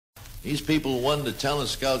These people won the Talent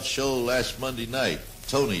Scout show last Monday night,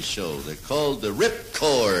 Tony's show. They're called the Rip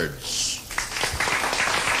Chords.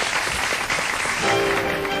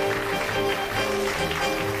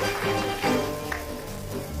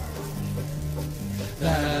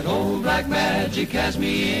 That old black magic has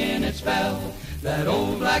me in its spell. That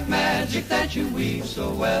old black magic that you weave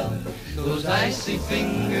so well. Those icy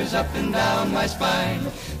fingers up and down my spine.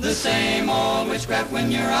 The same old witchcraft when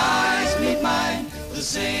your eyes meet mine. The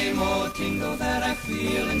same old tingle that I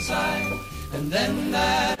feel inside. And then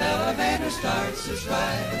that elevator starts its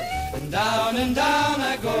ride. And down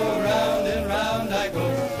I go, round and round I go,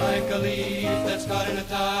 like a leaf that's caught in a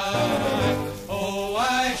tide. Oh,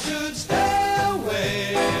 I should stay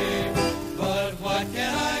away, but what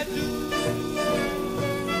can I do?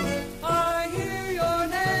 I hear your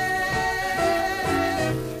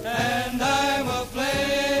name, and I'm aflame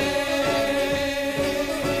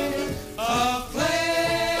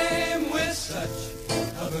with such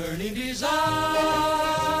a burning desire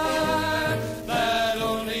that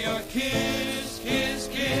only your kiss, kiss,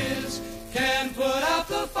 kiss can put out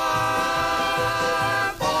the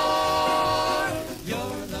fire. For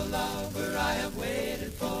you're the lover I have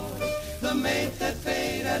waited for, the mate that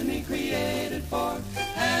fate had me created for.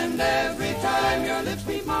 And every time your lips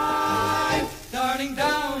meet mine, darting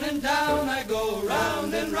down and down I go,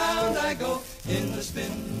 round and round I go, in the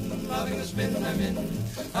spin, loving the spin I'm in,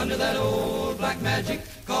 under that old black magic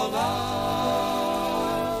called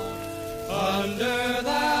love, under